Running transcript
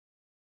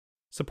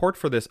Support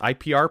for this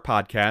IPR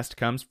podcast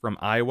comes from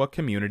Iowa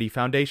Community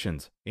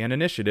Foundations, an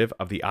initiative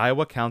of the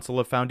Iowa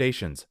Council of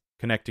Foundations,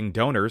 connecting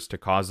donors to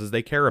causes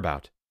they care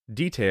about.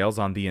 Details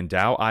on the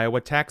Endow Iowa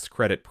Tax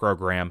Credit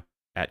Program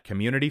at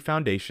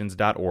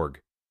communityfoundations.org.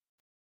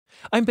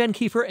 I'm Ben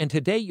Kiefer, and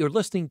today you're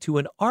listening to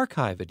an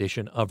archive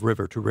edition of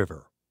River to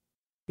River.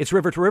 It's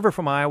River to River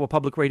from Iowa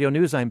Public Radio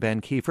News. I'm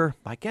Ben Kiefer.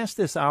 My guest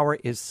this hour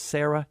is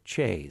Sarah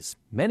Chayes.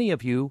 Many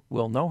of you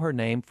will know her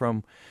name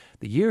from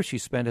the years she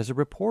spent as a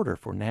reporter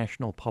for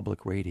National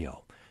Public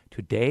Radio.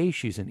 Today,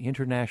 she's an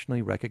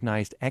internationally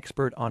recognized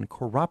expert on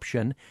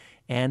corruption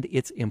and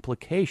its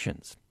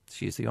implications.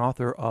 She's the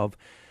author of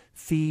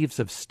Thieves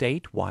of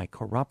State, Why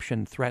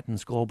Corruption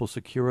Threatens Global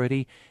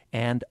Security,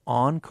 and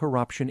On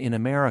Corruption in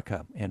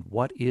America and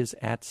What is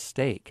at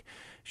Stake.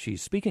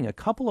 She's speaking a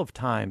couple of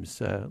times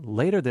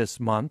later this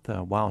month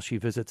while she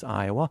visits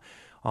Iowa.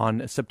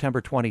 On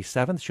September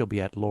 27th, she'll be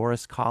at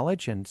Loras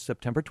College, and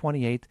September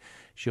 28th,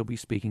 she'll be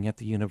speaking at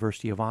the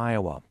University of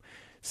Iowa.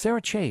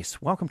 Sarah Chayes,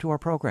 welcome to our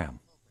program.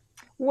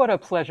 What a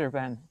pleasure,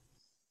 Ben.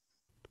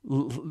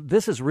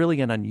 This is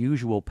really an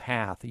unusual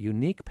path, a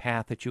unique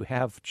path that you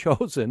have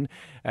chosen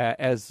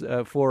as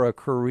for a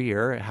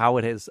career, how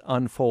it has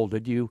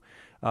unfolded. You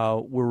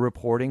were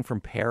reporting from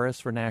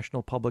Paris for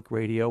National Public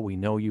Radio. We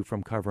know you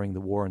from covering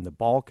the war in the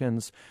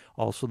Balkans,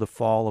 also the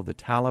fall of the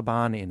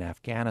Taliban in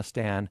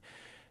Afghanistan,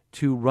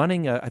 to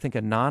running, I think,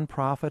 a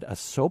nonprofit, a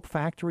soap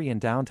factory in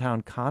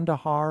downtown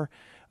Kandahar.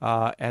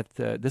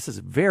 This is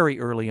very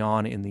early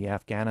on in the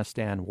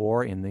Afghanistan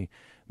war, in the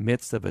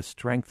midst of a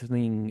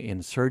strengthening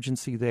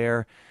insurgency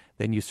there.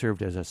 Then you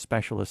served as a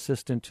special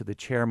assistant to the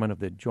chairman of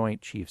the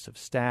Joint Chiefs of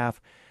Staff.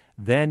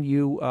 Then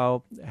you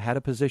had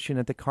a position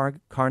at the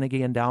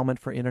Carnegie Endowment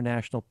for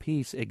International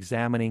Peace,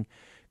 examining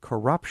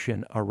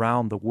corruption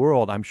around the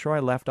world. I'm sure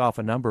I left off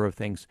a number of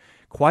things.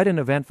 Quite an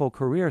eventful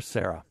career,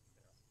 Sarah.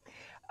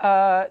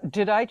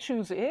 Did I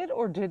choose it,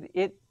 or did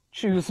it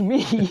choose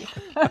me?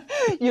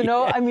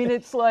 I mean,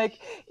 it's like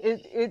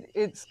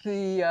it's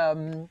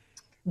the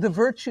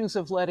virtues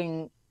of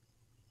letting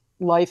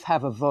life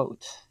have a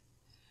vote.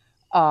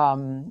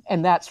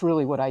 And that's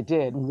really what I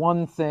did.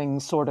 One thing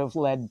sort of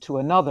led to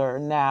another.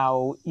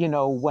 Now,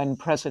 when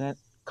President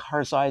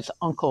Karzai's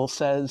uncle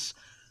says,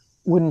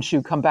 "Wouldn't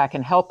you come back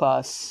and help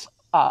us?"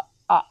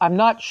 I'm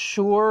not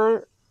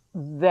sure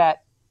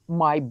that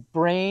my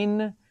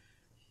brain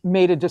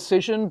made a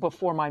decision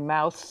before my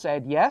mouth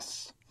said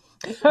yes.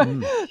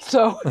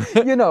 So,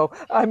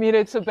 I mean,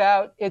 it's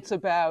about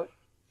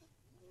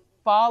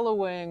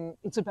following,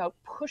 it's about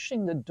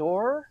pushing the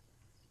door,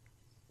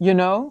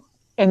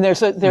 and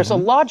there's a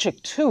logic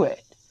to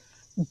it,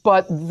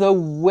 but the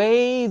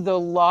way the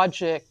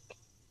logic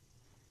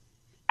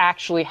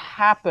actually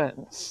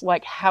happens,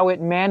 like how it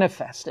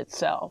manifests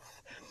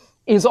itself,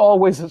 is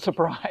always a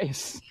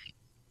surprise.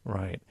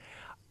 Right.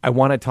 I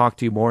want to talk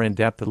to you more in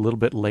depth a little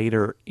bit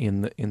later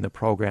in the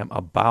program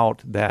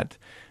about that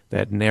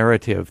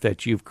narrative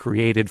that you've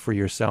created for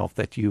yourself,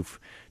 that you've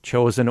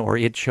chosen, or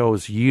it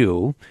chose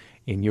you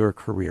in your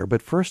career.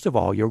 But first of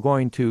all, you're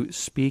going to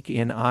speak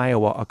in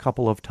Iowa a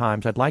couple of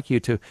times. I'd like you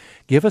to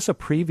give us a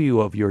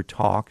preview of your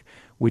talk,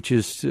 which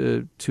is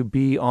to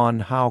be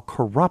on how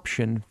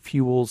corruption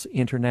fuels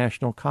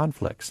international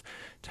conflicts.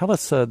 Tell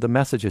us the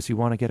messages you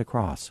want to get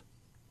across.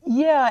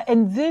 Yeah,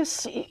 and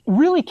this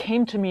really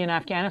came to me in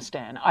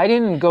Afghanistan. I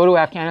didn't go to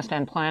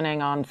Afghanistan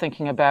planning on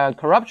thinking about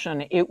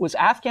corruption. It was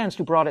Afghans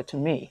who brought it to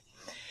me,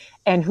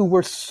 and who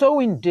were so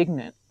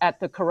indignant at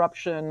the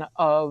corruption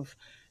of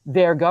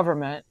their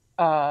government,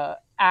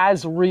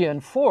 as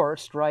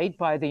reinforced, right,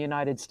 by the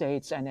United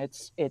States and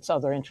its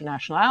other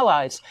international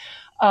allies.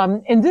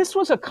 And this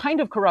was a kind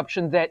of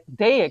corruption that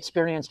they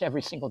experienced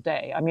every single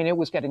day. I mean, it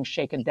was getting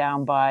shaken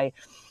down by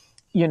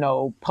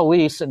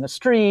police in the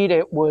street.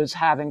 It was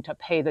having to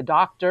pay the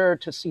doctor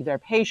to see their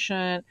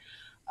patient.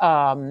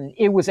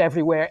 It was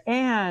everywhere.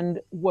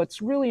 And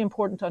what's really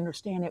important to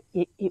understand,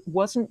 it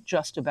wasn't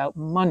just about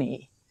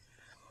money.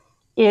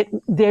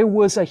 There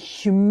was a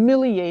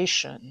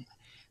humiliation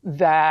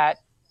that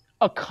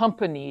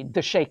accompanied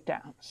the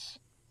shakedowns.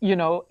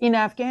 In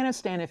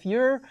Afghanistan, if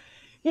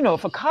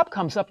a cop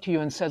comes up to you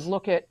and says,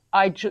 "Look,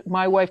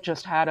 my wife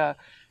just had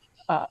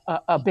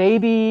a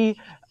baby.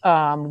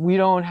 We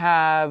don't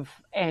have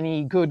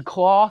any good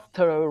cloth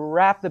to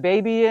wrap the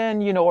baby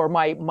in, or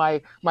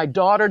my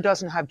daughter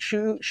doesn't have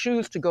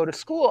shoes to go to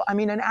school." I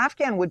mean, an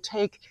Afghan would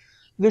take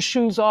the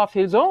shoes off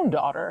his own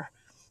daughter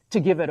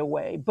to give it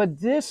away. But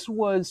this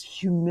was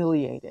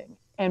humiliating.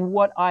 And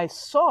what I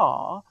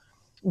saw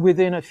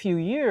within a few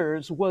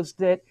years was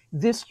that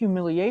this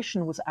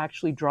humiliation was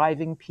actually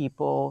driving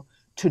people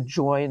to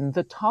join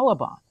the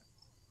Taliban.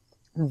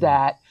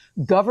 That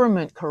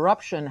government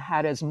corruption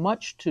had as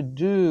much to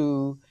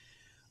do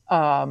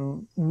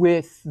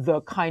with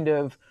the kind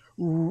of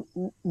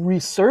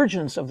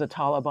resurgence of the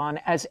Taliban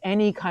as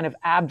any kind of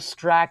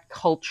abstract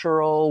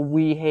cultural,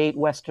 we hate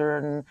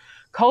Western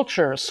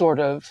culture sort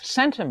of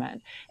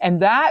sentiment.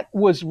 And that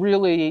was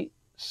really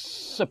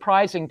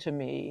surprising to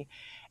me.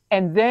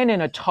 And then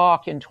in a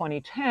talk in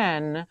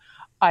 2010,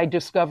 I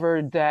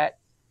discovered that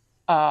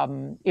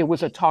it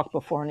was a talk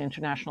before an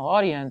international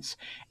audience,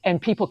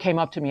 and people came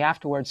up to me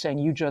afterwards saying,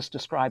 "You just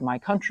described my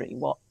country."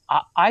 Well,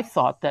 I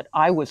thought that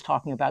I was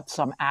talking about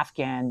some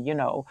Afghan,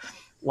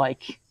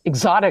 like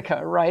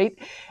exotica, right?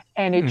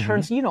 And it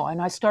turns,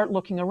 and I start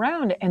looking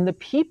around, and the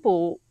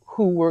people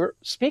who were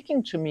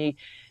speaking to me,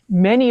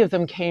 many of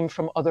them came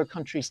from other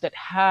countries that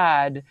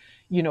had,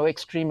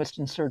 extremist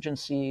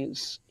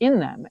insurgencies in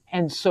them.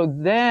 And so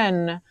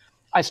then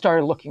I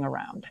started looking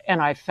around,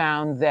 and I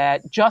found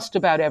that just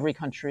about every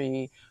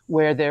country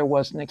where there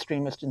was an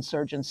extremist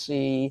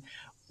insurgency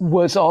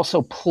was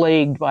also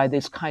plagued by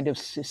this kind of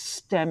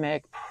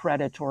systemic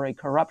predatory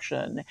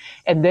corruption.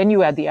 And then you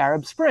had the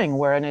Arab Spring,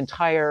 where an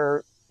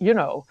entire,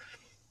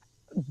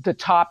 the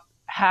top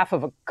half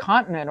of a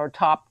continent or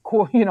top,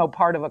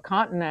 part of a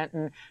continent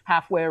and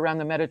halfway around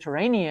the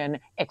Mediterranean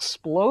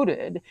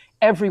exploded.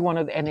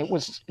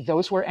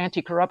 Those were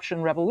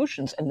anti-corruption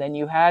revolutions. And then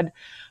you had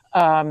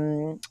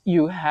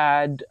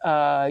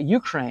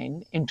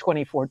Ukraine in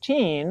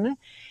 2014.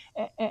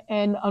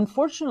 And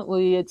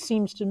unfortunately, it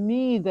seems to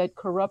me that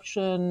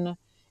corruption,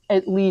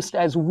 at least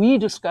as we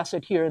discuss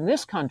it here in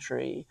this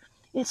country,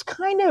 is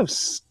kind of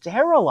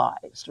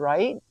sterilized,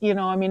 right?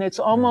 It's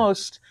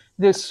almost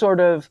this sort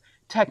of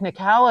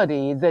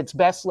technicality that's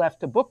best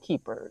left to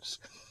bookkeepers.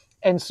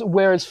 And so,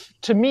 whereas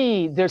to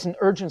me, there's an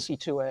urgency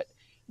to it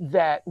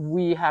that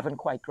we haven't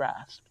quite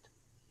grasped.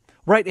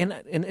 Right.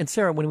 And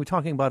Sarah, when we're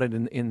talking about it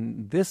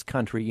in this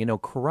country,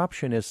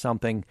 corruption is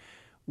something,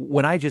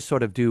 when I just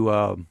sort of do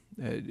a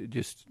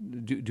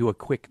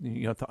quick,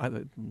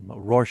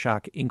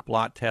 Rorschach ink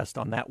blot test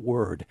on that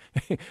word,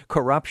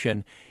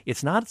 corruption,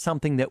 it's not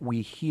something that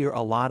we hear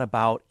a lot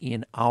about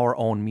in our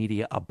own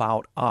media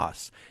about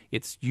us.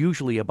 It's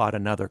usually about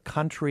another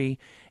country,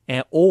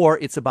 or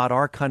it's about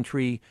our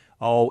country,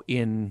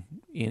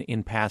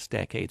 in past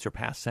decades or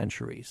past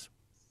centuries.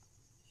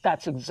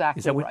 That's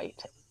exactly right.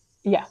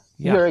 Yeah,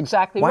 you're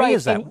exactly right. Why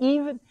is that?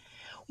 And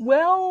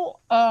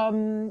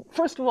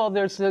first of all,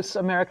 there's this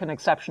American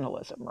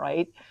exceptionalism,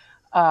 right?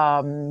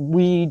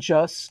 We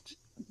just,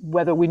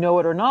 whether we know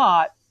it or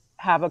not,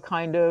 have a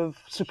kind of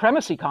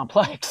supremacy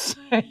complex,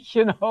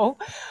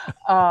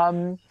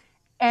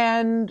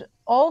 and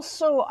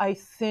also, I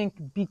think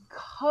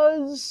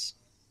because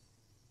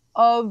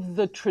of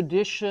the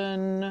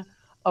tradition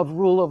of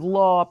rule of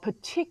law,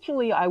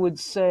 particularly, I would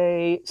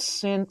say,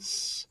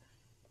 since,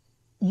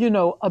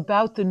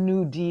 about the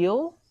New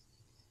Deal,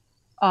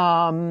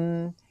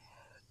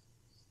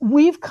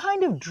 we've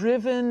kind of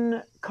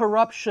driven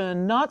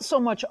corruption not so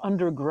much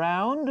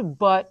underground,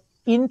 but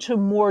into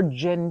more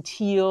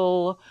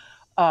genteel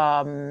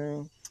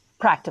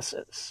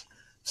practices.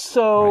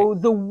 So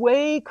the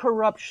way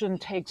corruption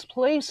takes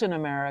place in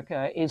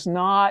America is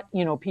not,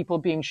 people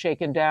being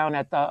shaken down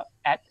at the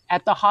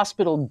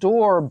hospital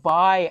door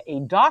by a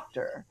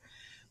doctor,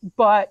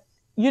 but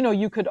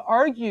you could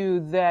argue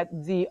that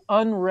the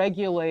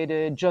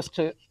unregulated, just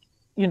to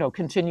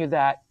continue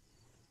that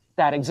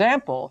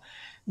example,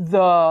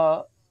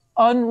 the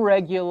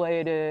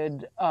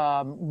unregulated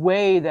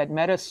way that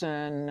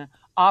medicine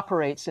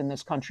operates in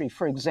this country,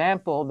 for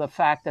example, the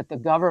fact that the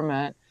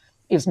government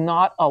is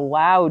not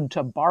allowed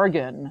to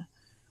bargain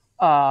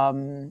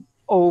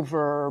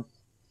over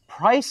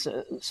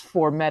prices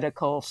for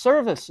medical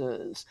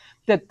services,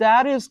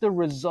 that is the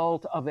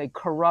result of a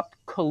corrupt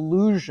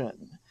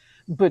collusion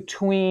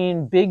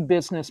between big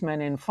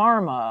businessmen in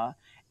pharma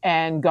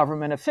and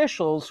government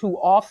officials who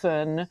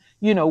often,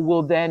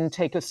 will then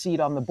take a seat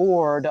on the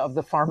board of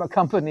the pharma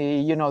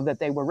company, that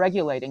they were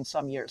regulating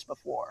some years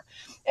before.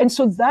 And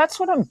so that's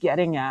what I'm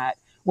getting at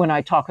when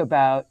I talk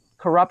about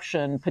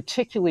corruption,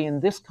 particularly in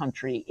this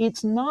country.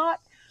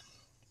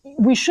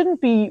 We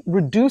shouldn't be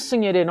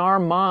reducing it in our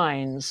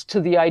minds to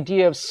the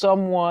idea of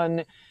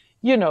someone,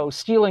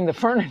 stealing the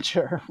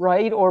furniture,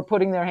 right? Or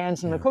putting their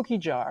hands in the cookie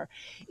jar.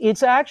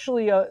 It's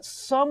actually a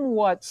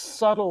somewhat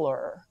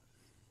subtler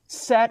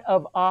set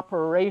of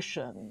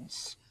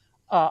operations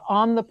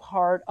on the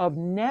part of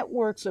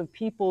networks of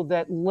people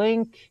that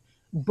link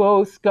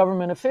both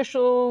government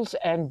officials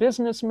and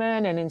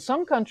businessmen, and in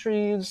some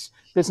countries,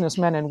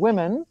 businessmen and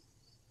women,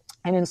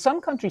 and in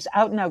some countries,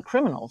 out and out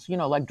criminals,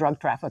 like drug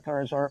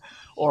traffickers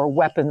or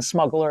weapons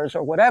smugglers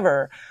or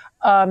whatever.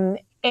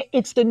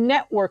 It's the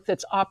network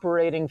that's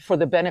operating for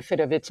the benefit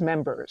of its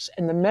members.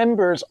 And the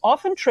members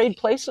often trade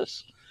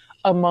places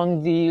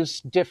among these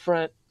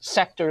different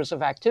sectors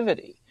of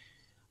activity.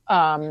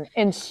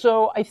 And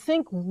so I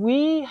think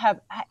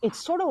it's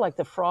sort of like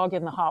the frog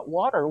in the hot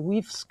water.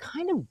 We've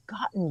kind of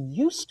gotten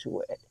used to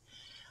it,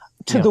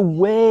 to the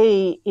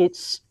way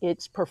it's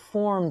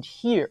performed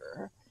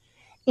here.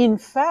 In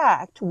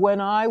fact, when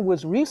I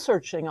was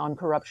researching on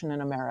corruption in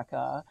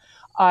America,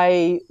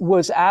 I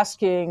was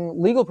asking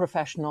legal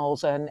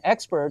professionals and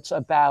experts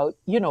about,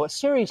 a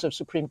series of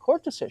Supreme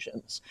Court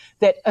decisions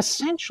that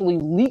essentially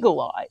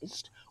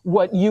legalized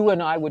what you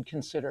and I would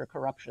consider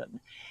corruption.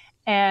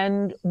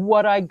 And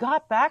what I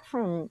got back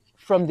from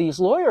these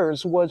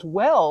lawyers was,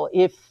 well,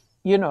 if,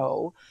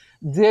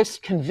 this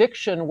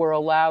conviction were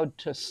allowed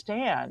to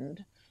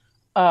stand,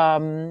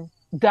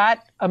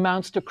 that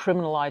amounts to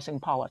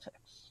criminalizing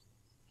politics.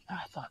 And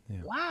I thought,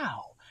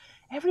 wow,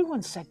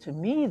 everyone said to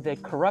me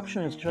that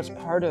corruption is just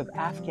part of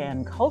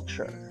Afghan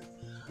culture.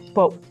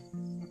 But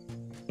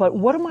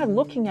what am I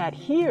looking at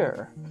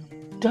here?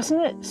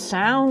 Doesn't it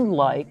sound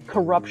like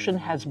corruption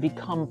has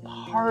become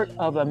part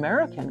of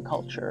American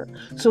culture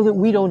so that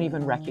we don't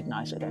even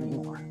recognize it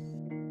anymore?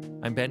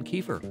 I'm Ben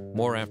Kiefer.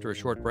 More after a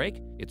short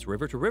break. It's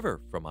River to River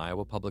from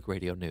Iowa Public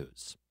Radio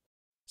News.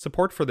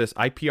 Support for this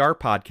IPR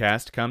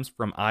podcast comes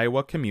from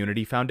Iowa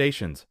Community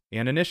Foundations,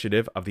 an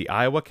initiative of the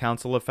Iowa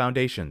Council of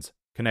Foundations,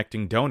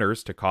 connecting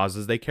donors to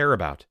causes they care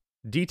about.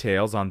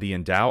 Details on the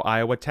Endow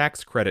Iowa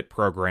Tax Credit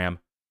Program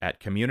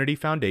at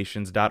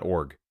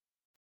communityfoundations.org.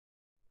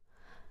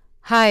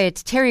 Hi,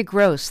 it's Terry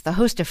Gross, the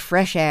host of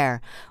Fresh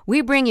Air.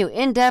 We bring you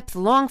in-depth,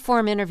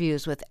 long-form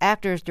interviews with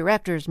actors,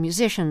 directors,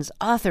 musicians,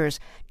 authors,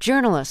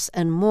 journalists,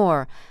 and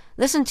more.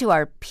 Listen to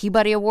our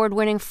Peabody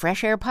Award-winning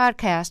Fresh Air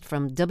podcast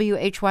from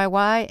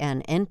WHYY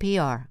and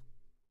NPR.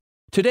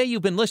 Today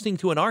you've been listening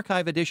to an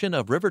archive edition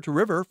of River to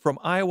River from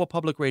Iowa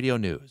Public Radio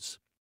News.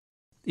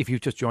 If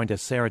you've just joined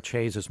us, Sarah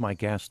Chayes is my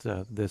guest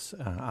this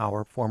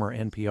hour, former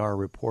NPR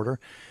reporter.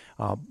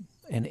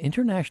 An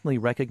internationally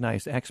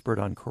recognized expert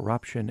on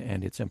corruption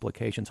and its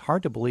implications.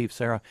 Hard to believe,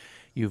 Sarah,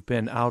 you've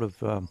been out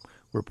of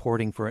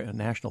reporting for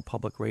National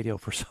Public Radio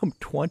for some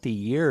 20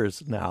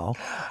 years now.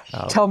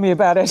 Tell me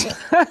about it.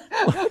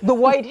 The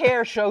white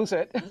hair shows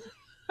it.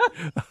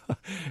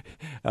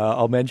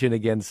 I'll mention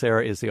again,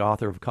 Sarah is the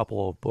author of a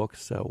couple of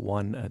books,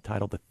 one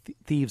titled The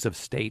Thieves of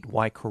State,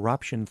 Why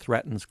Corruption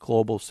Threatens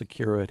Global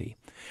Security.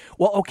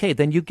 Well, okay,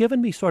 then you've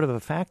given me sort of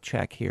a fact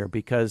check here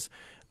because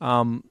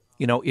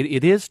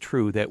it is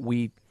true that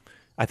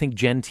I think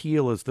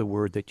genteel is the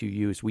word that you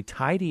use. We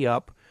tidy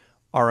up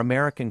our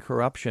American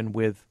corruption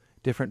with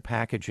different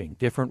packaging,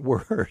 different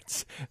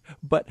words.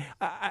 But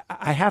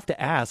I have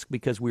to ask,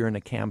 because we're in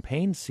a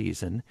campaign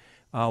season,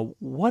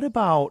 what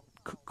about,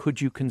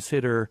 could you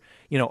consider,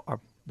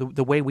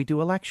 the way we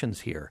do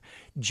elections here,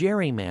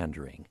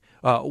 gerrymandering?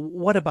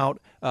 What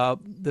about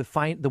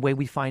the way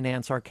we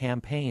finance our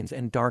campaigns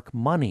and dark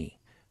money?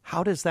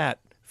 How does that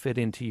fit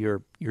into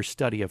your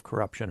study of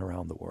corruption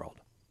around the world?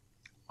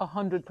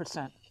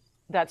 100%.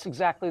 That's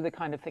exactly the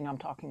kind of thing I'm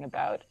talking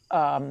about.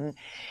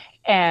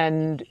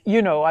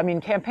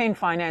 Campaign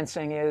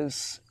financing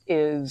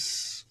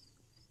is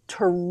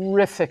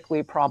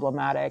terrifically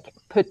problematic,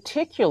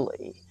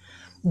 particularly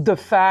the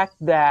fact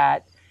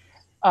that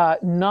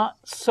not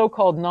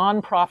so-called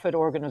nonprofit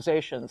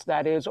organizations,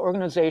 that is,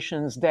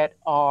 organizations that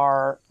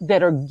are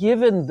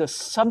given the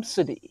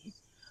subsidy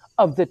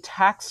of the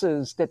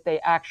taxes that they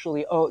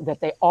actually owe, that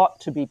they ought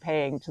to be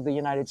paying to the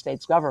United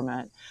States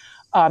government,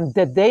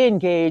 that they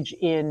engage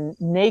in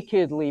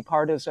nakedly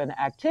partisan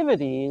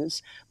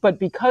activities, but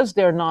because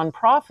they're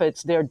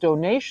nonprofits, their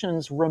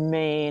donations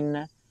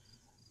remain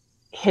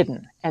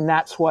hidden. And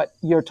that's what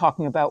you're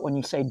talking about when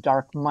you say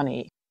dark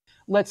money.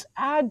 Let's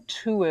add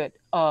to it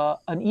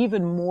an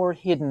even more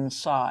hidden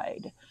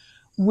side,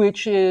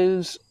 which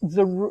is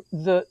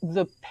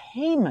the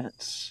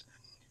payments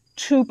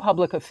to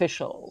public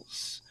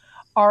officials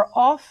are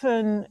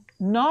often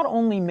not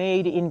only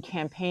made in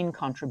campaign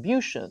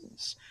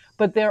contributions,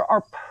 but there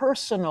are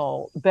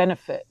personal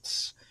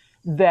benefits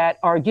that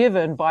are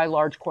given by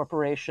large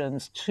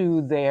corporations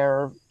to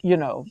their,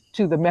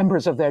 to the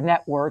members of their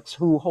networks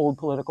who hold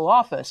political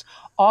office,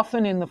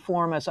 often in the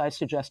form, as I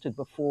suggested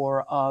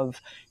before,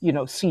 of,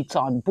 seats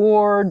on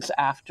boards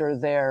after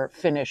they're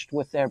finished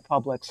with their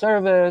public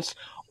service,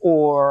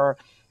 or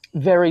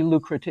very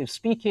lucrative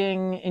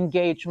speaking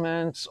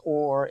engagements,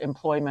 or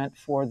employment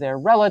for their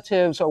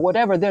relatives, or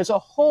whatever. There's a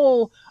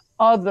whole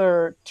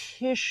other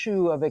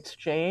tissue of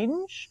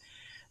exchange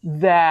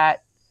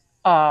that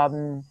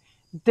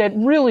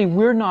really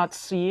we're not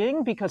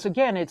seeing, because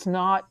again, it's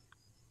not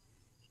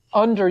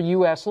under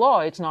U.S. law,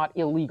 it's not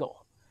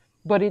illegal,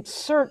 but it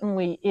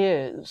certainly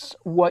is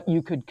what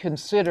you could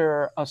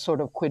consider a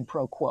sort of quid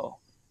pro quo.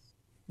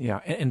 Yeah,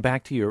 and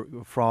back to your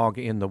frog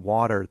in the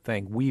water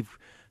thing, we've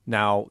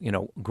now,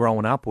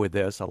 grown up with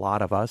this. A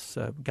lot of us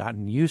have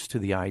gotten used to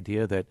the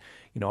idea that,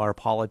 our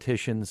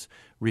politicians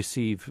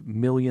receive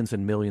millions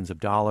and millions of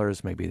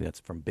dollars. Maybe that's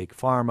from Big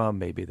Pharma,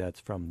 maybe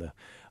that's from the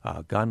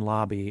gun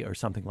lobby or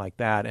something like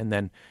that. And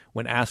then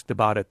when asked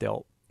about it,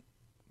 they'll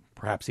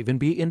perhaps even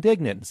be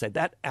indignant and say,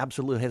 that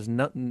absolutely has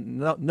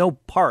no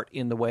part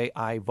in the way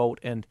I vote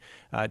and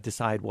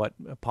decide what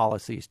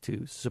policies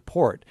to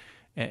support.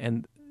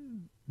 And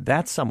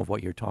that's some of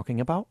what you're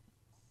talking about.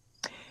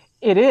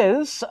 It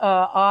is.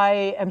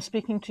 I am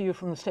speaking to you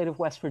from the state of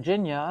West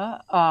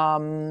Virginia.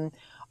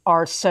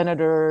 Our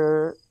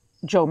Senator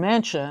Joe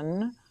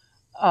Manchin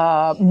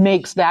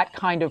makes that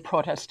kind of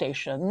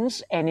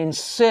protestations and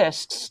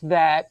insists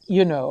that,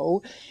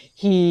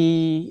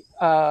 he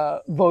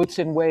votes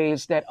in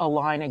ways that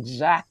align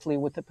exactly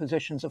with the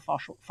positions of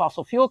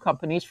fossil fuel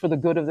companies for the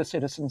good of the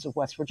citizens of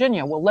West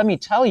Virginia. Well, let me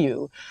tell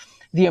you,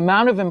 the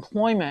amount of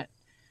employment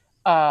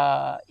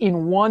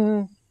in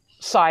one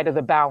side of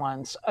the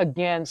balance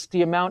against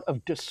the amount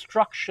of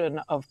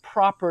destruction of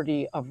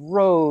property, of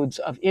roads,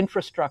 of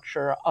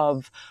infrastructure,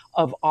 of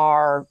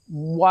our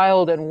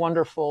wild and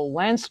wonderful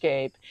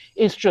landscape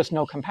is just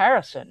no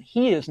comparison.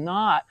 He is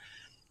not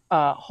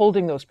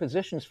holding those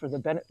positions for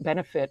the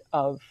benefit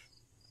of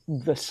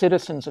the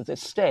citizens of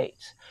this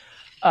state.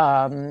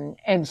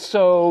 And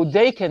so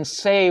they can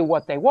say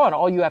what they want.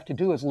 All you have to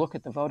do is look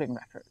at the voting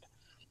record.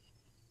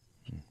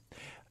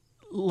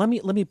 Let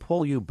me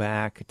pull you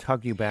back,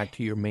 tug you back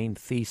to your main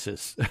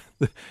thesis.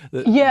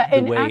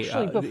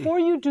 Actually,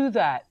 before you do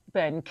that,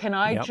 Ben, can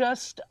I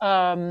just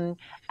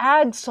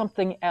add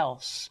something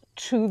else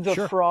to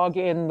the frog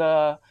in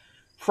the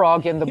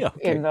in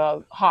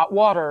the hot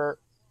water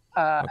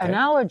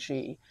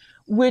analogy,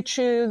 which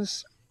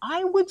is,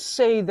 I would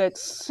say that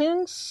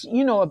since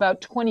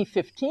about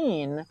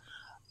 2015,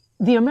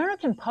 the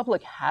American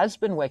public has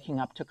been waking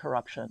up to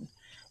corruption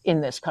in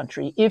this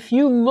country. If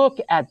you look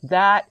at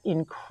that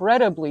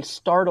incredibly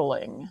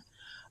startling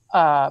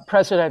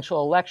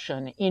presidential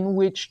election in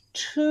which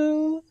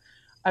two,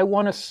 I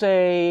want to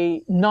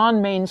say,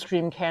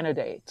 non-mainstream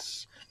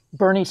candidates,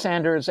 Bernie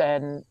Sanders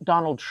and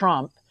Donald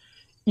Trump,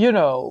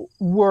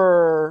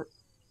 were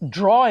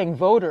drawing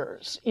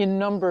voters in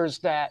numbers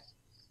that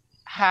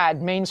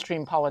had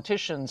mainstream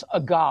politicians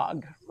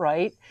agog,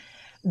 right?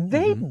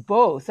 They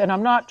both, and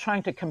I'm not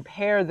trying to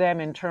compare them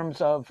in terms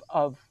of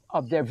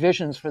their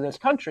visions for this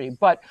country,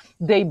 but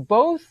they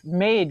both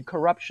made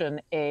corruption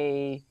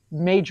a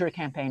major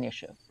campaign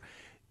issue.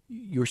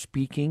 You're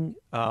speaking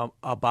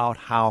about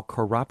how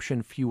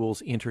corruption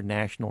fuels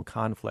international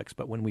conflicts,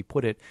 but when we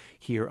put it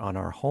here on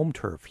our home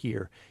turf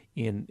here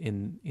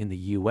in the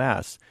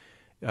U.S.,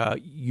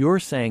 you're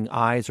saying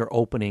eyes are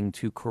opening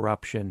to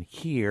corruption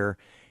here,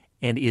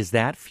 and is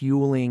that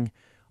fueling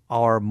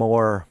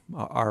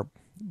the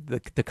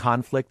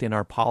conflict in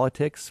our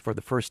politics for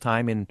the first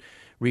time in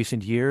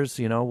recent years?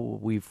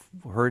 We've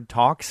heard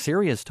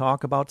serious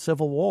talk about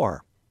civil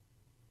war.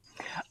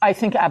 I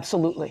think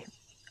absolutely.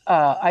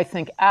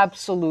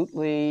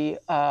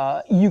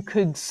 You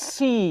could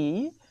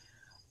see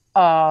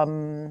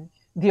the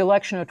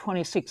election of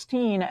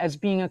 2016 as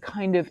being a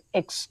kind of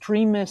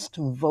extremist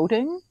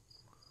voting.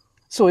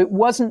 So it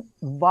wasn't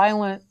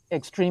violent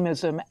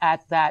extremism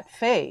at that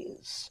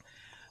phase,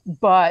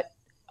 but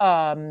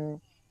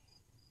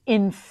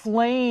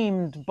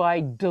inflamed by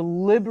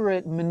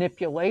deliberate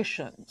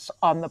manipulations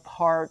on the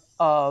part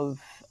of,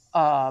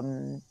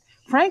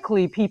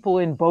 frankly, people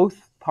in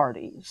both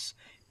parties,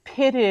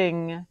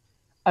 pitting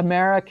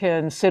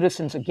American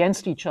citizens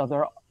against each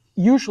other,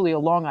 usually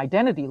along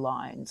identity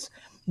lines.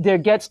 There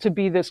gets to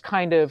be this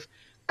kind of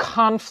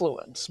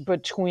confluence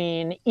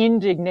between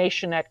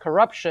indignation at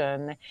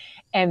corruption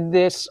and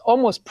this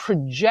almost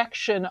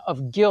projection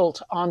of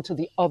guilt onto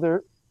the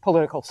other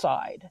political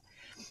side.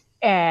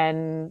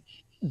 And,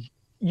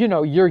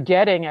 you're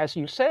getting, as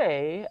you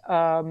say,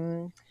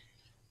 people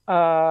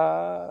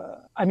are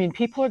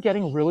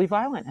getting really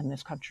violent in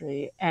this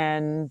country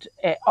and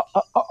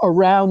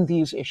around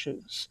these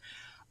issues.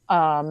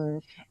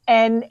 And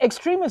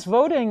extremist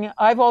voting,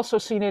 I've also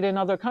seen it in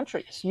other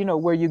countries,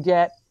 where you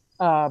get,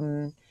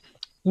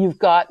 you've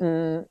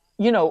gotten,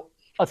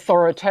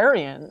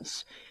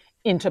 authoritarians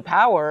into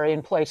power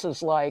in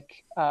places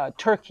like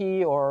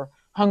Turkey or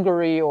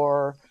Hungary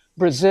or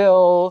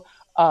Brazil,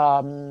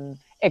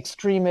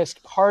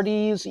 extremist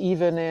parties,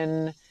 even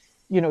in,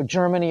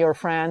 Germany or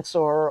France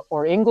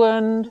or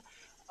England.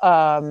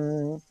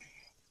 So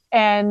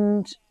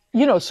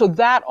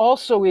that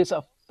also is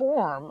a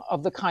form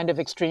of the kind of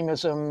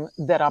extremism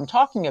that I'm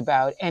talking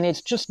about. And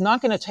it's just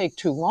not going to take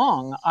too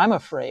long, I'm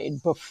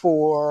afraid,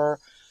 before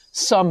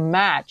some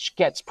match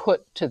gets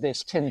put to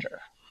this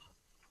tinder.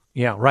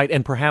 Yeah, right.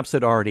 And perhaps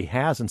it already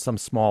has in some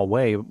small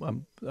way,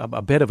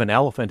 a bit of an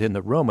elephant in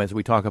the room as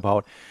we talk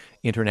about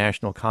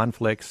international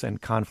conflicts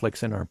and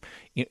conflicts in our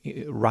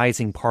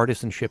rising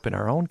partisanship in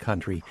our own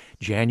country.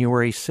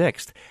 January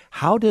 6th.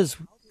 How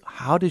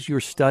does your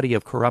study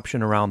of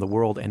corruption around the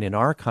world and in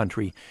our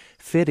country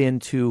fit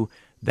into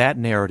that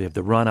narrative,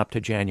 the run up to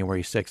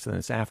January 6th and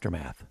its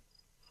aftermath?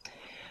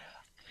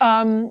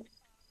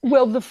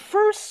 Well, the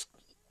first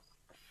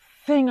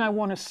thing I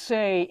want to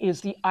say is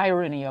the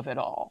irony of it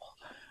all.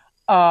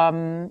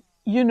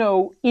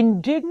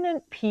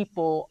 Indignant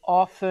people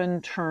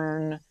often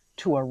turn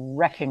to a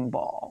wrecking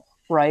ball,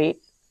 right?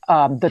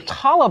 The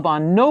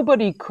Taliban,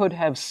 nobody could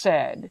have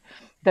said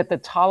that the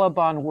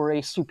Taliban were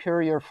a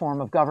superior form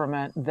of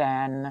government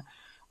than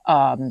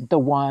the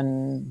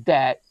one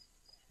that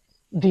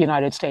the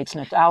United States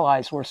and its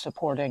allies were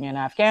supporting in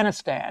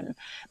Afghanistan.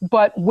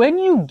 But when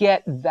you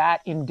get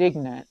that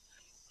indignant,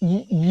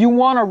 you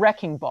want a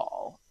wrecking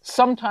ball.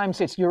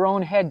 Sometimes it's your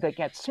own head that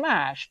gets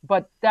smashed,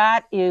 but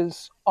that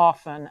is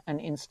often an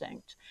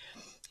instinct.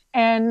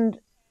 And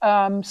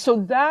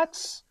so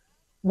that's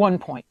one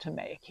point to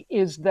make,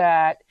 is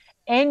that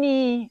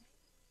any,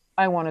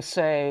 I want to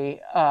say,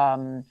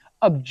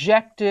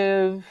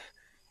 objective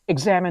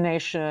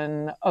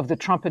examination of the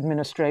Trump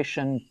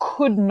administration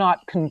could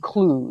not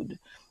conclude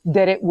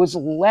that it was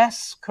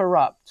less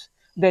corrupt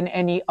than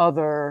any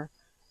other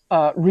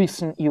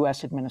recent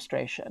U.S.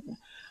 administration.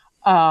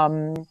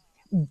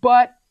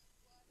 But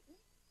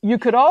you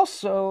could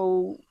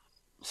also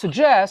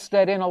suggest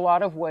that in a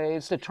lot of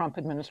ways the Trump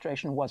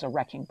administration was a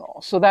wrecking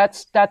ball. So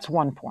that's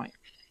one point.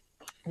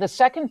 The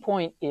second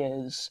point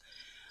is,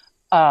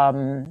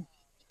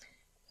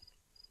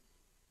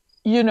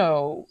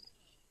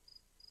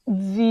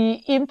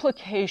 the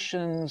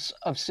implications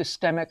of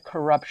systemic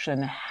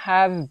corruption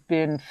have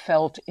been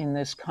felt in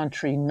this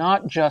country,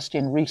 not just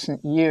in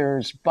recent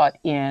years, but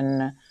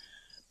in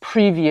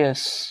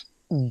previous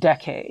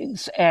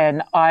decades.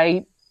 And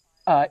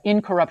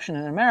in Corruption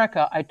in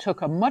America, I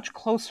took a much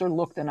closer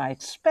look than I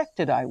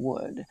expected I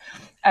would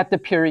at the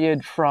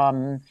period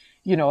from,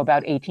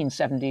 about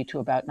 1870 to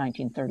about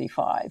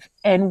 1935.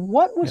 And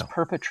what was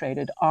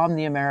perpetrated on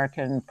the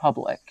American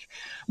public,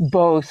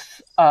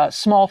 both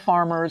small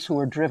farmers who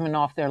were driven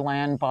off their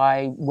land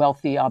by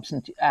wealthy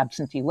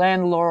absentee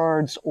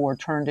landlords or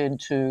turned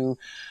into,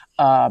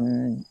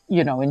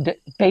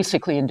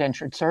 basically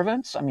indentured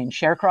servants,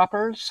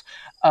 sharecroppers,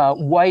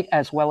 white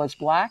as well as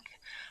black.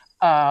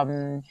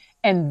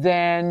 And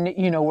then,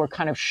 were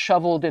kind of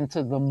shoveled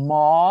into the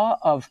maw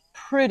of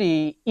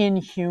pretty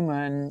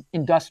inhuman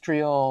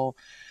industrial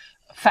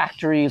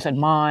factories and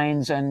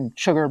mines and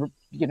sugar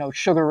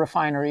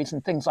refineries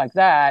and things like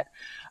that.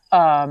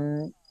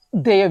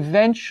 They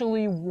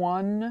eventually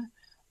won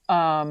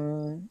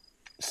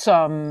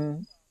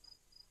some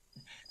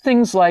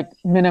things like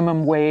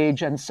minimum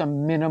wage and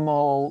some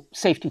minimal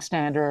safety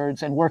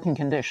standards and working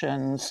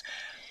conditions.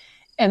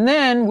 And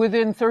then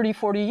within 30,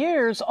 40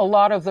 years, a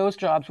lot of those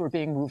jobs were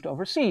being moved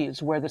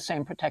overseas where the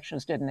same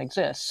protections didn't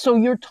exist. So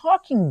you're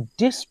talking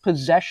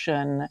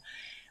dispossession,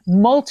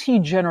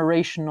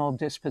 multi-generational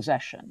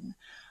dispossession.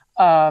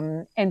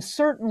 And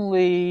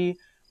certainly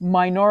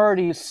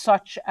minorities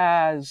such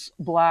as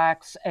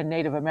Blacks and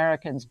Native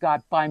Americans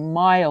got by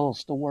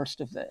miles the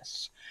worst of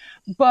this.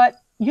 But,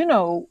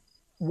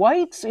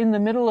 whites in the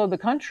middle of the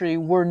country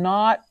were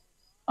not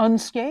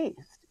unscathed,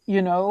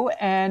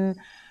 and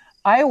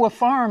Iowa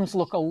farms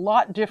look a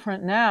lot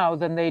different now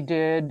than they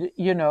did,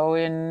 in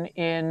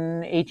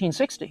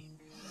 1860.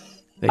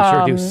 They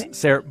sure do.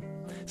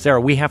 Sarah,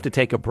 we have to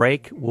take a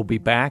break. We'll be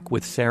back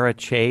with Sarah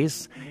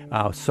Chayes.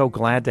 So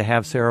glad to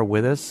have Sarah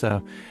with us,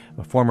 a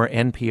former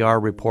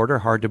NPR reporter.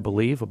 Hard to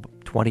believe.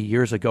 20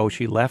 years ago,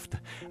 she left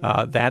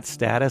that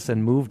status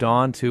and moved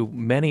on to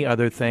many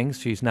other things.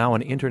 She's now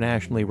an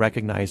internationally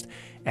recognized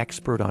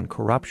expert on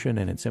corruption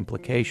and its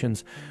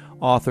implications,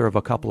 author of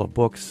a couple of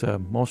books,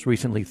 most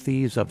recently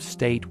Thieves of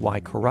State,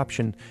 Why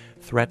Corruption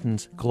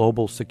Threatens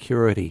Global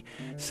Security.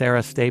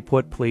 Sarah, stay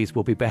put, please.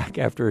 We'll be back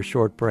after a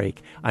short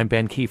break. I'm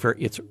Ben Kiefer.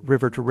 It's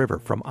River to River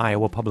from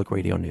Iowa Public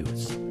Radio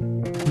News.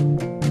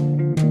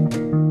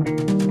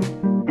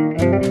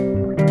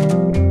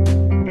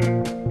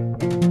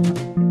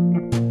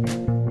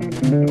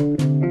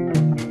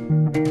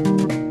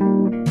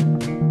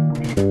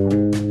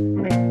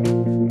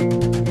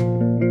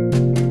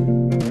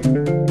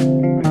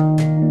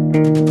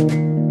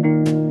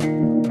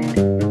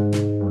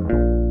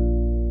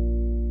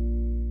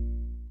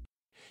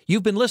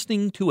 You've been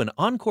listening to an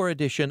encore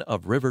edition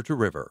of River to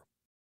River.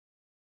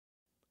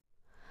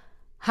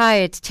 Hi,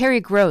 it's Terry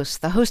Gross,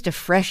 the host of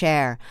Fresh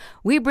Air.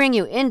 We bring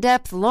you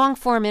in-depth,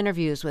 long-form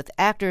interviews with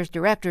actors,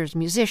 directors,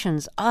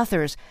 musicians,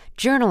 authors,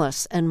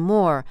 journalists, and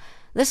more.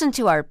 Listen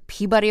to our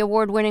Peabody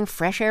Award-winning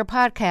Fresh Air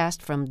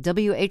podcast from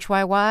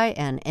WHYY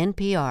and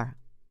NPR.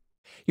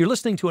 You're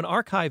listening to an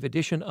archive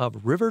edition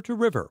of River to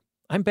River.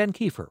 I'm Ben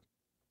Kiefer.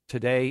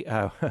 Today,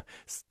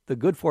 the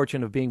good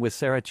fortune of being with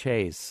Sarah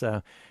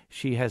Chayes.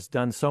 She has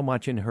done so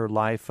much in her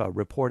life,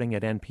 reporting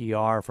at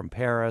NPR from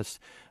Paris,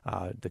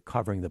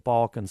 covering the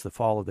Balkans, the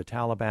fall of the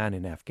Taliban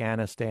in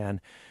Afghanistan,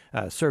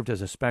 served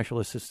as a special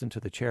assistant to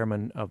the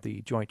chairman of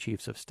the Joint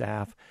Chiefs of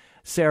Staff.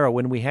 Sarah,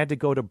 when we had to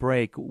go to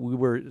break, we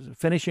were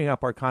finishing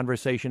up our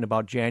conversation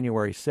about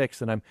January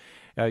 6th, and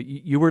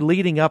you were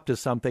leading up to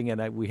something,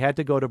 and we had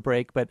to go to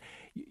break, but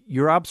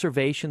your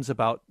observations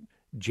about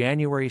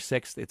January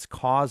 6th, its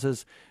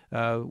causes,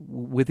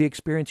 with the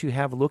experience you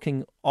have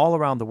looking all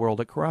around the world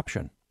at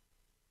corruption.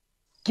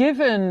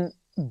 Given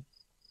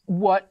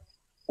what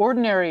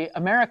ordinary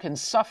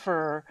Americans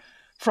suffer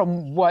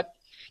from what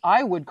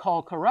I would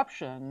call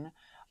corruption,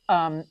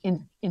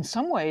 in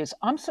some ways,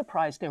 I'm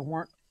surprised there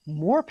weren't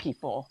more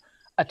people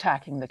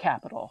attacking the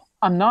Capitol.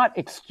 I'm not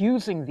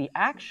excusing the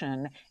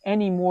action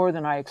any more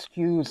than I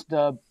excuse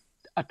the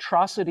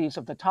atrocities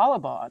of the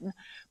Taliban,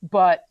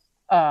 but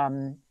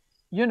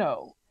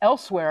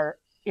elsewhere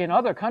in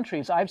other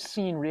countries, I've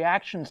seen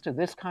reactions to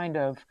this kind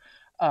of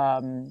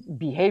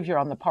behavior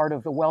on the part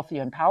of the wealthy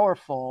and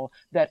powerful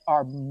that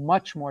are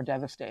much more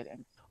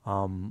devastating.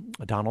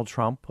 Donald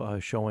Trump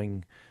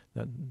showing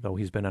that though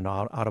he's been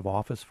out of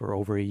office for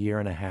over a year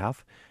and a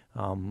half,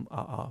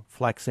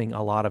 flexing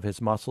a lot of his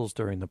muscles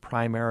during the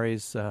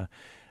primaries,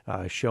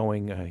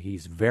 showing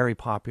he's very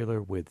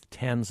popular with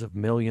tens of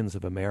millions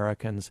of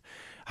Americans.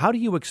 How do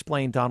you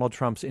explain Donald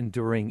Trump's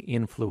enduring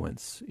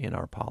influence in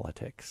our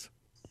politics?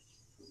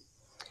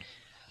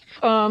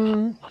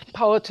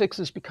 Politics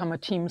has become a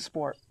team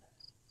sport.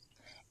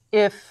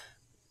 If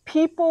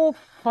people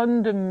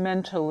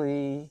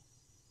fundamentally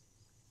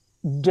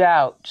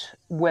doubt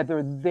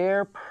whether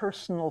their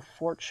personal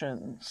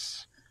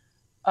fortunes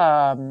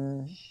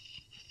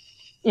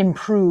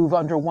improve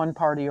under one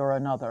party or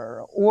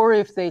another, or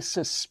if they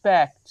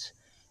suspect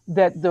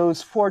that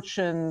those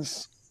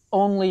fortunes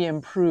only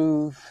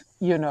improve,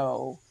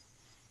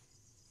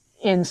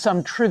 in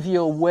some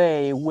trivial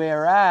way,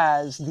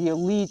 whereas the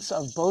elites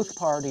of both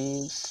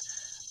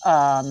parties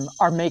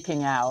are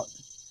making out,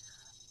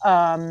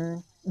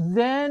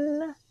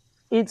 then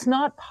it's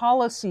not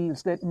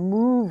policies that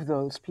move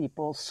those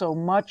people so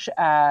much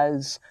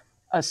as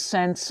a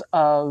sense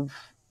of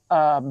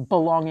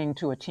belonging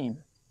to a team.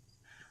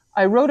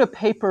 I wrote a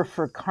paper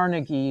for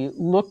Carnegie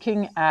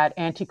looking at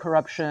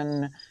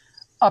anti-corruption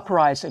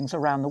uprisings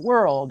around the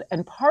world,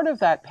 and part of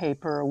that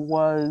paper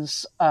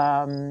was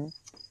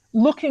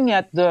looking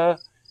at the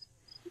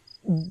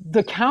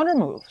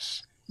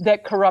countermoves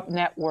that corrupt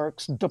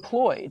networks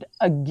deployed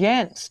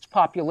against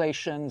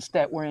populations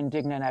that were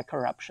indignant at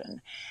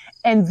corruption.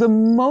 And the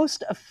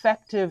most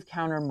effective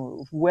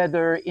countermove,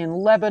 whether in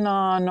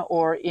Lebanon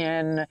or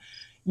in,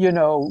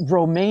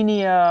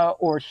 Romania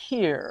or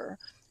here,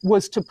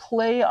 was to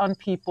play on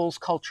people's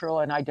cultural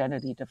and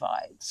identity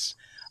divides.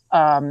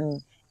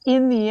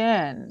 In the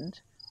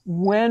end,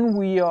 when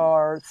we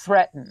are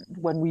threatened,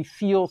 when we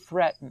feel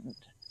threatened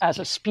as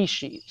a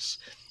species,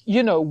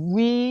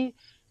 we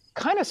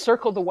kind of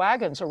circle the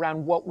wagons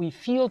around what we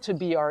feel to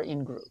be our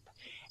in-group.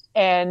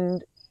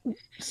 And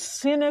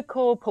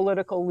cynical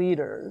political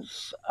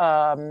leaders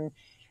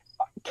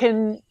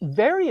can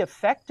very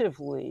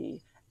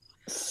effectively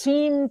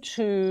seem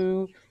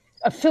to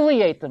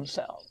affiliate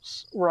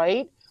themselves,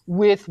 right,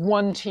 with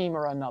one team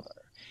or another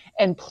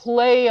and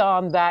play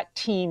on that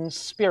team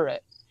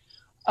spirit.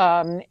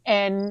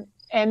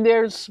 And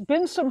there's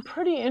been some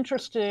pretty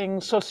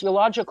interesting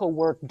sociological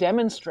work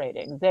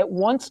demonstrating that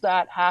once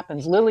that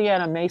happens,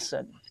 Liliana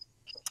Mason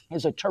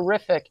is a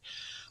terrific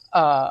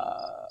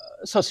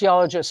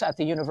sociologist at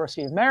the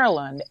University of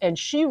Maryland, and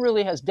she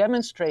really has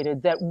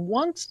demonstrated that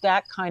once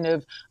that kind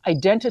of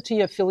identity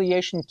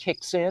affiliation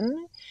kicks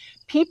in,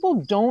 people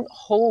don't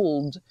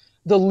hold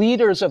the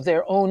leaders of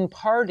their own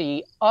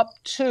party up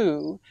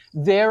to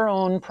their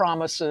own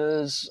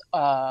promises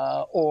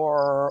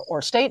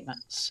or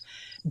statements,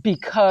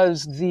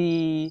 because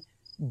the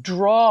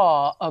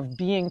draw of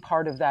being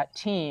part of that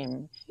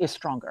team is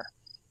stronger.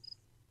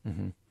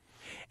 Mm-hmm.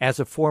 As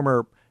a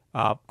former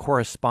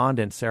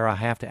correspondent, Sarah, I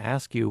have to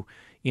ask you,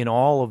 in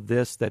all of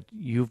this that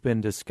you've been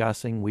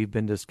discussing, we've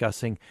been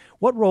discussing,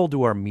 what role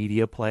do our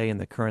media play in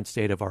the current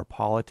state of our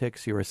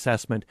politics? Your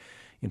assessment,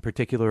 in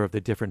particular, of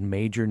the different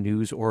major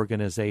news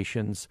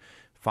organizations,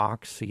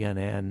 Fox,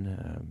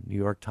 CNN, New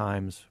York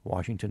Times,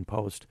 Washington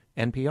Post,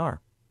 NPR?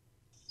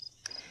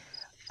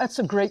 That's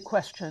a great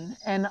question.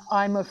 And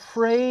I'm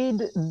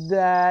afraid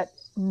that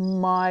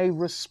my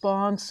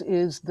response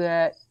is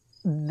that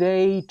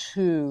they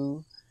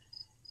too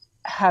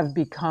have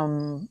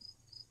become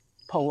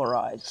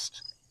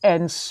polarized.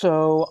 And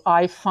so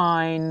I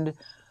find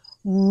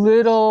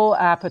little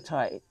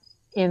appetite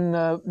in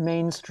the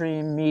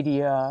mainstream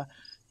media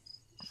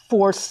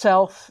for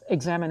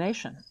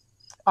self-examination.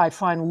 I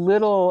find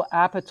little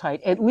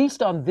appetite, at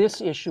least on this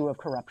issue of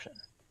corruption.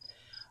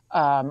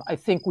 I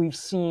think we've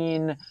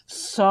seen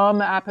some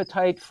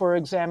appetite for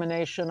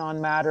examination on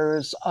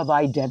matters of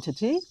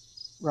identity,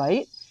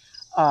 right?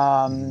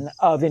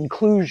 Of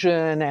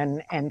inclusion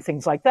and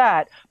things like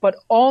that, but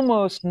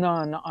almost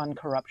none on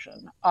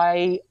corruption.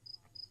 I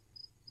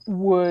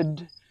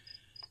would,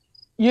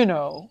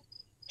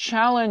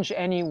 challenge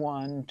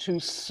anyone to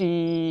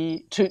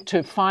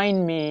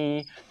find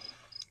me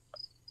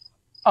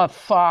a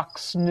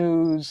Fox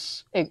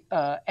News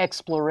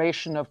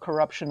exploration of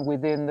corruption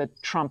within the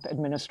Trump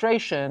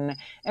administration.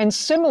 And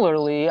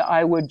similarly,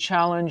 I would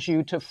challenge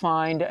you to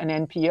find an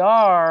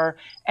NPR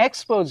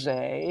expose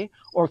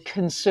or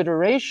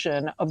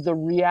consideration of the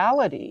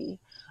reality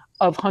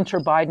of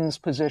Hunter Biden's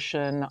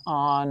position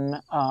on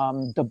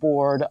the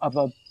board of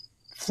a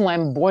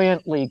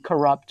flamboyantly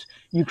corrupt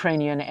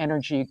Ukrainian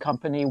energy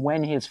company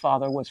when his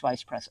father was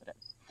vice president.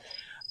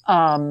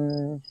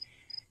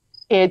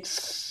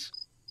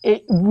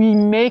 We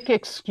make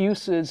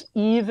excuses,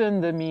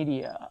 even the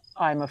media,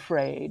 I'm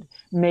afraid,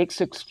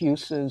 makes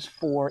excuses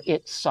for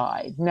its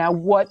side. Now,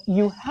 what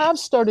you have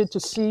started to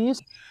see,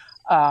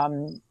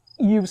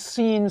 you've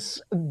seen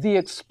the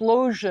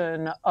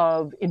explosion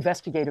of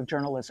investigative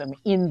journalism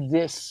in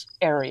this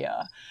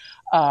area.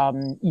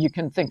 You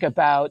can think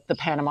about the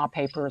Panama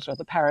Papers or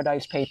the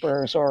Paradise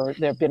Papers, or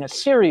there have been a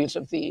series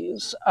of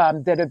these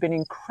that have been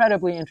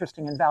incredibly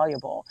interesting and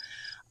valuable.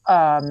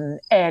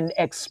 And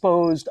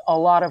exposed a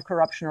lot of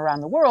corruption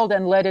around the world,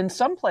 and led in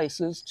some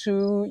places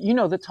to,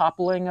 the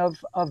toppling of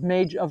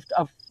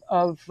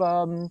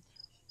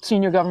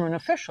senior government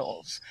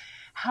officials.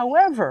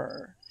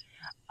 However,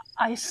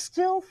 I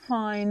still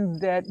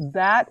find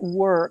that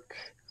work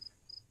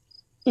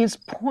is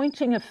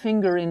pointing a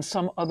finger in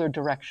some other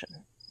direction.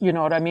 You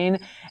know what I mean?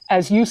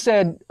 As you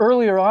said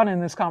earlier on in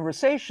this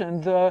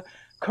conversation, the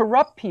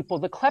corrupt people,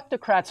 the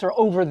kleptocrats, are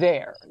over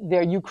there.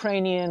 They're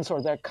Ukrainians,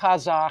 or they're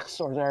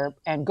Kazakhs, or they're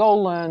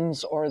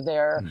Angolans, or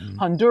they're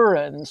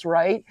Hondurans,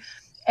 right?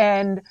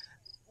 And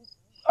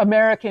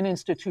American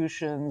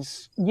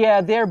institutions,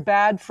 yeah, they're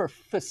bad for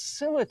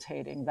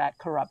facilitating that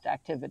corrupt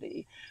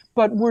activity,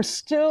 but we're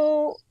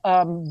still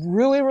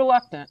really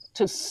reluctant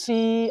to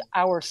see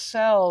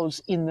ourselves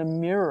in the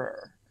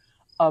mirror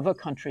of a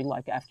country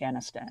like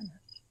Afghanistan.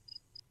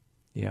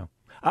 Yeah.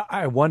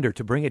 I wonder,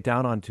 to bring it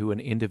down onto an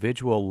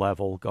individual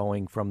level,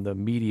 going from the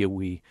media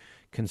we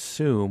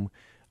consume,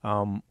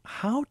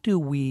 how do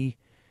we,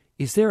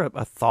 is there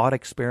a thought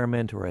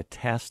experiment or a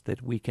test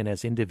that we can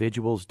as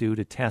individuals do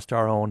to test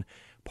our own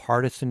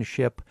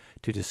partisanship,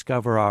 to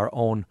discover our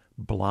own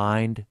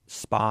blind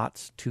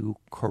spots to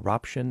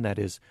corruption that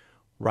is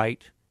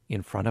right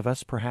in front of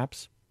us,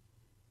 perhaps?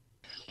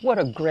 What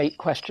a great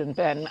question,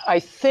 Ben. I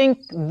think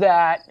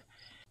that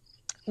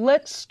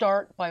let's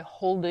start by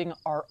holding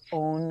our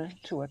own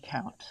to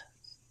account,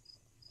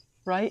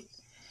 right?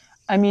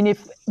 I mean,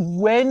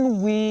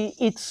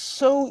 it's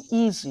so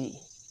easy,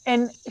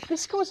 and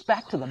this goes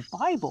back to the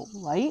Bible,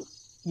 right?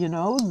 You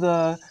know,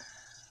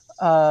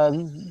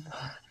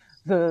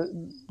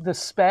 the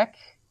speck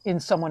in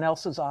someone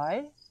else's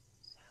eye.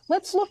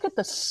 Let's look at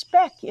the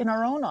speck in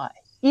our own eye,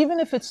 even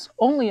if it's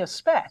only a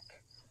speck.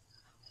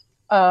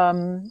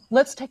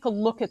 Let's take a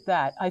look at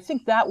that. I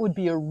think that would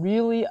be a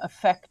really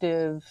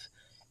effective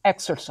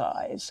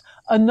exercise.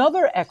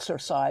 Another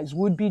exercise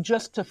would be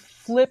just to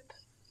flip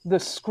the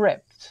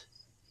script.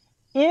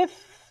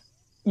 If,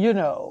 you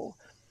know,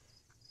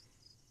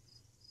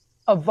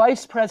 a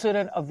vice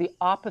president of the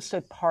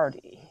opposite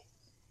party,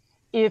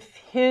 if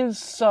his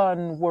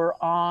son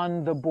were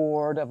on the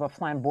board of a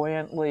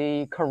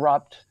flamboyantly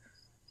corrupt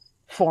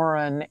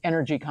foreign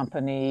energy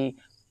company,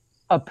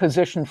 a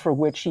position for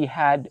which he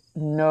had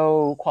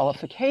no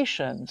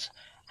qualifications,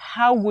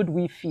 how would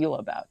we feel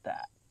about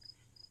that?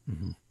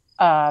 Mm-hmm.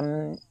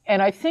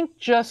 And I think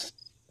just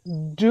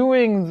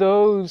doing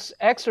those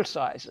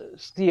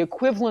exercises, the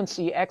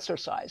equivalency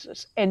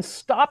exercises, and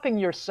stopping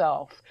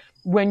yourself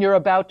when you're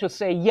about to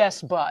say,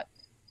 yes, but,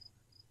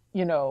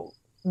 you know,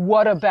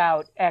 what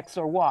about X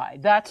or Y?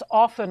 That's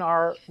often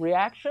our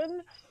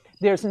reaction.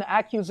 There's an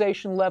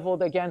accusation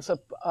leveled against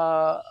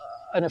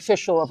an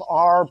official of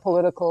our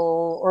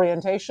political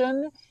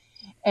orientation,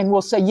 and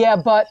we'll say, yeah,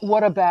 but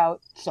what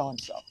about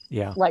so-and-so?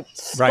 Yeah. Like,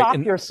 stop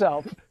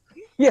yourself.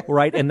 Yeah.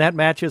 Right, and that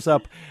matches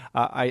up.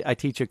 I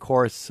teach a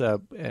course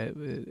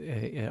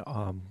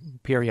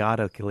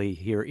periodically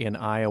here in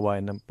Iowa,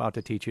 and I'm about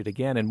to teach it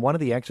again. And one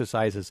of the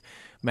exercises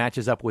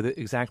matches up with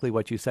exactly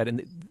what you said.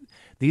 And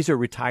these are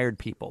retired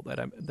people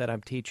that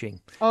I'm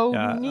teaching. Oh,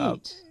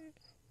 neat.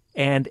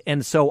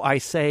 And so I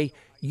say,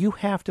 you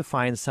have to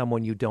find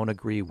someone you don't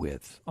agree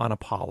with on a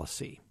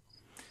policy.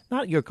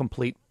 Not your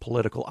complete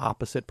political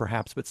opposite,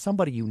 perhaps, but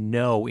somebody you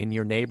know in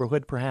your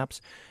neighborhood, perhaps,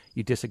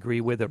 you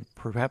disagree with, or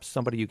perhaps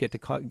somebody you get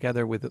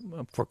together with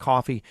for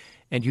coffee,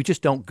 and you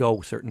just don't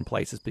go certain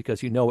places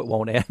because you know it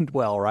won't end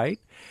well, right?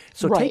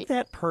 So Take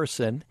that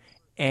person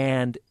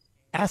and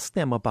ask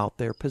them about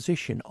their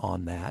position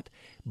on that,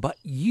 but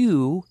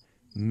you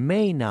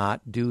may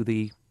not do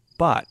the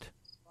but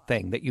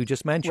thing that you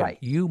just mentioned. Right.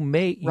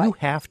 You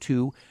have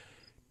to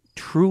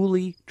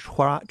truly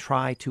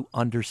try to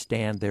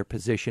understand their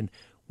position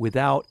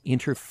without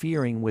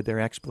interfering with their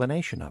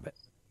explanation of it.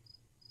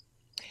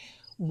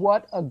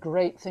 What a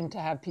great thing to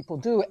have people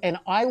do. And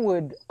I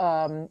would,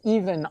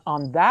 even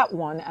on that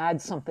one,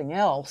 add something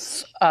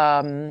else.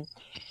 Try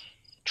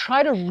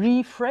to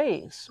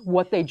rephrase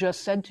what they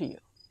just said to you.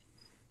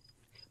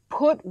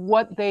 Put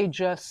what they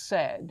just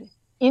said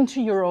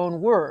into your own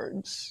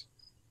words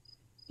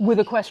with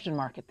a question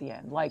mark at the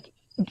end. Like,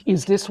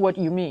 is this what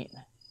you mean?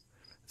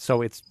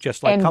 So it's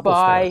just like couples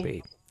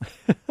therapy.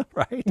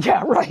 Right?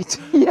 Yeah, right.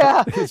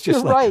 Yeah, it's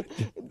just you're right.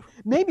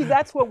 Maybe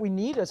that's what we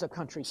need as a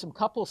country, some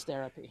couples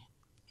therapy.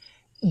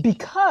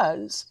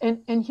 Because,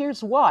 and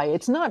here's why,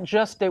 it's not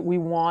just that we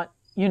want,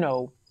 you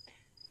know,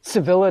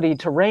 civility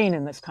to reign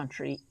in this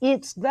country.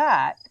 It's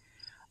that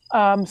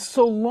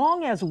so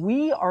long as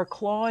we are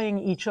clawing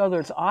each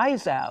other's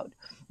eyes out,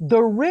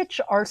 the rich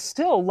are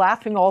still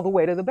laughing all the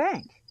way to the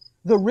bank.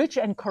 The rich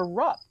and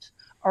corrupt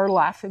are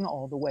laughing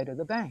all the way to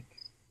the bank.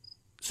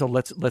 So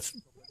let's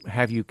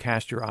have you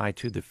cast your eye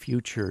to the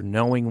future,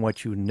 knowing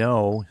what you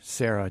know,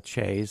 Sarah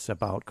Chayes,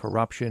 about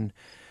corruption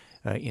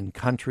in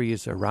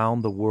countries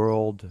around the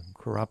world,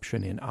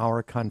 corruption in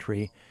our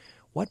country.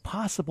 What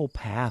possible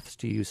paths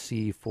do you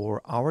see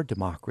for our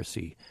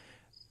democracy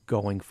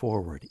going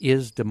forward?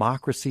 Is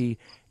democracy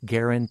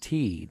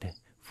guaranteed?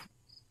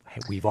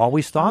 We've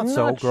always thought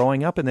so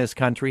growing up in this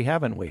country,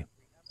 haven't we?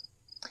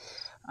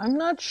 I'm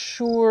not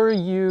sure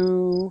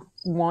you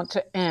want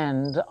to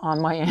end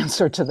on my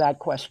answer to that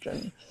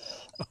question.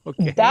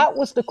 Okay. That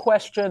was the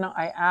question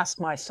I asked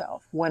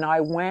myself when I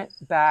went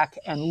back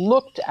and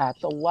looked at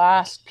the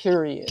last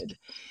period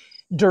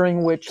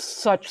during which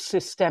such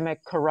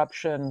systemic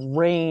corruption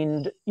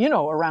reigned, you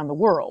know, around the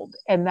world.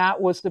 And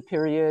that was the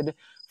period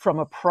from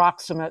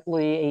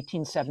approximately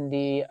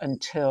 1870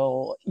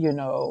 until,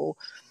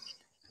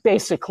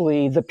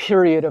 basically the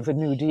period of the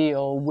New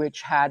Deal,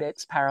 which had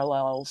its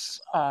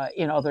parallels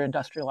in other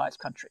industrialized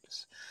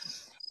countries.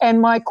 And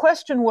my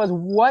question was,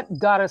 what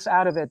got us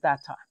out of it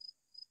that time?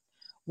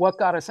 What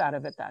got us out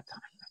of it that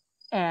time?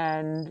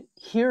 And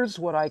here's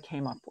what I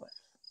came up with.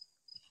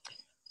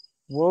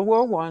 World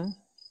War I,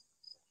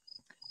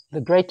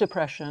 the Great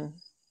Depression,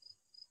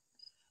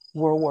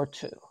 World War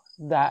II.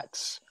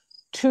 That's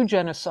 2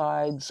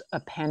 genocides, a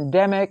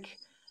pandemic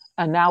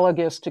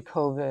analogous to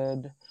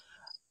COVID,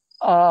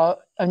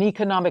 an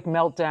economic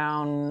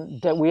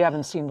meltdown that we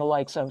haven't seen the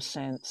likes of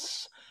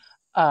since,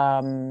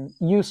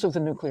 use of the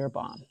nuclear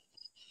bomb.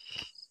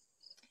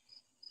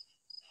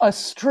 A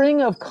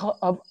string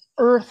of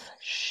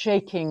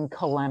earth-shaking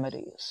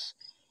calamities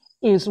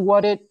is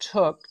what it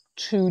took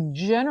to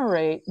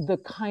generate the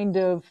kind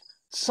of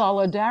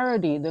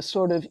solidarity, the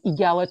sort of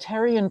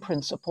egalitarian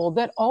principle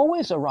that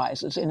always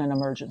arises in an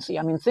emergency.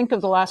 I mean, think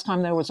of the last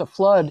time there was a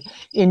flood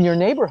in your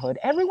neighborhood.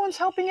 Everyone's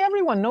helping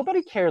everyone.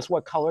 Nobody cares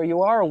what color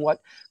you are or what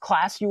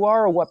class you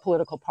are or what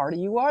political party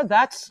you are.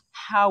 That's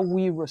how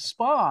we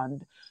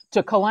respond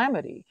to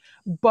calamity.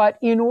 But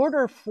in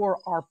order for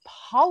our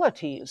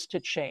polities to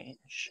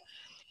change,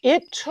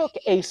 it took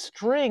a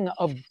string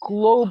of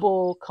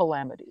global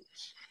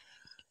calamities.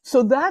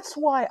 So that's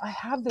why I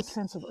have this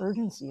sense of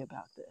urgency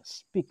about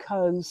this,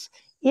 because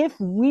if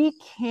we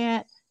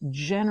can't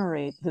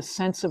generate the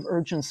sense of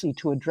urgency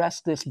to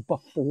address this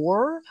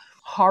before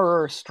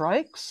horror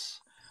strikes,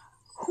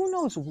 who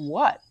knows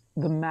what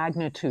the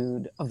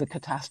magnitude of the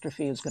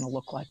catastrophe is going to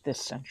look like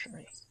this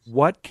century.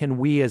 What can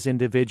we as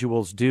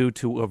individuals do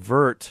to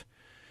avert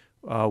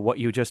what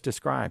you just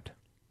described?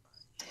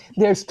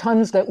 There's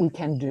tons that we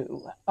can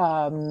do.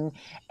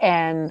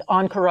 And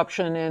On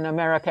Corruption in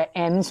America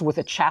ends with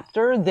a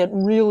chapter that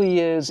really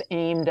is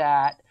aimed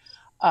at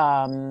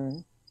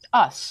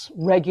us,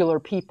 regular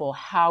people,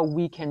 how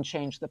we can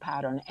change the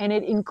pattern. And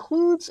it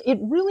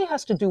really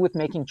has to do with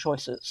making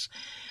choices.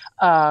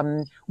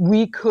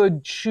 We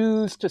could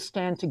choose to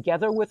stand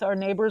together with our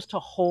neighbors to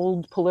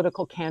hold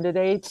political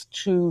candidates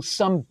to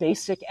some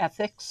basic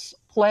ethics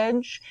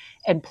pledge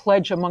and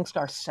pledge amongst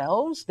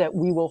ourselves that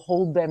we will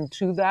hold them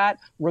to that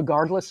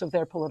regardless of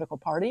their political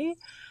party.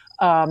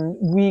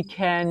 We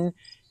can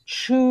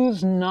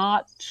choose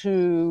not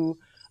to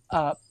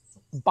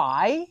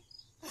buy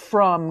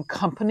from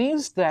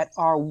companies that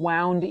are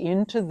wound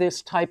into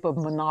this type of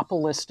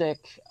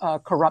monopolistic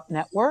corrupt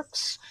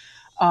networks.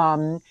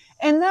 And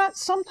that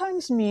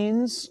sometimes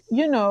means,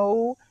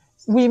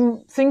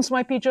 things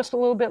might be just a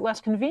little bit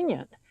less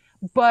convenient.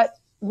 But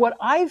what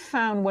I've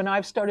found when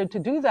I've started to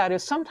do that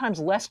is sometimes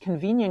less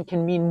convenient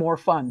can mean more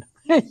fun.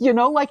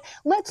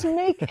 Let's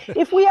make,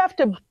 if we have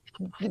to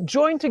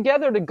join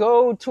together to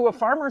go to a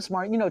farmer's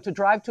market, to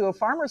drive to a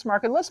farmer's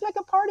market, let's make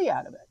a party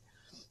out of it,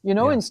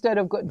 instead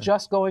of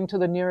just going to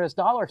the nearest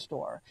dollar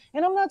store.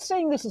 And I'm not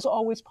saying this is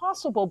always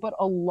possible, but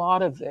a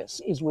lot of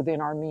this is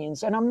within our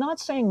means. And I'm not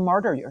saying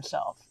martyr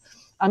yourself.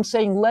 I'm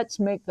saying let's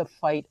make the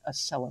fight a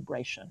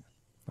celebration.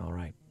 All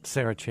right.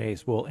 Sarah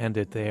Chase, we'll end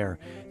it there.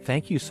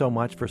 Thank you so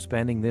much for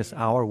spending this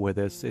hour with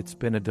us. It's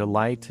been a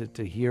delight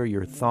to hear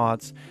your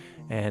thoughts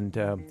and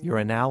your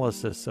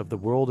analysis of the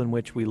world in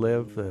which we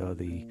live,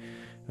 the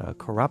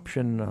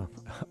corruption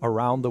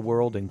around the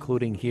world,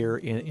 including here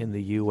in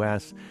the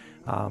U.S.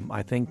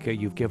 I think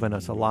you've given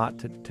us a lot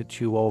to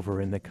chew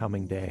over in the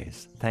coming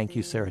days. Thank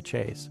you, Sarah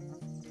Chase.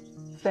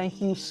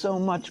 Thank you so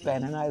much,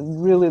 Ben, and I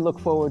really look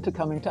forward to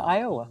coming to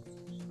Iowa.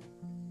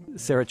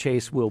 Sarah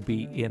Chase will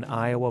be in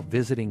Iowa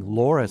visiting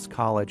Loras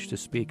College to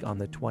speak on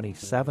the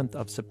 27th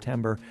of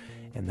September,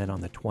 and then on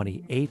the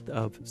 28th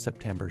of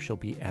September, she'll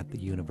be at the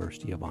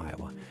University of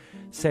Iowa.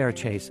 Sarah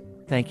Chase,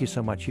 thank you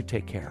so much. You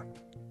take care.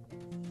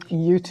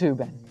 You too,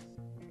 Ben.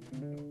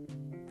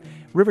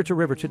 River to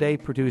River today,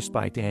 produced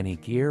by Danny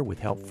Gear with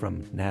help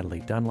from Natalie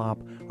Dunlop.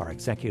 Our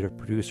executive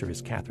producer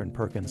is Catherine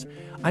Perkins.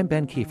 I'm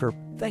Ben Kiefer.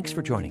 Thanks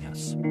for joining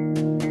us.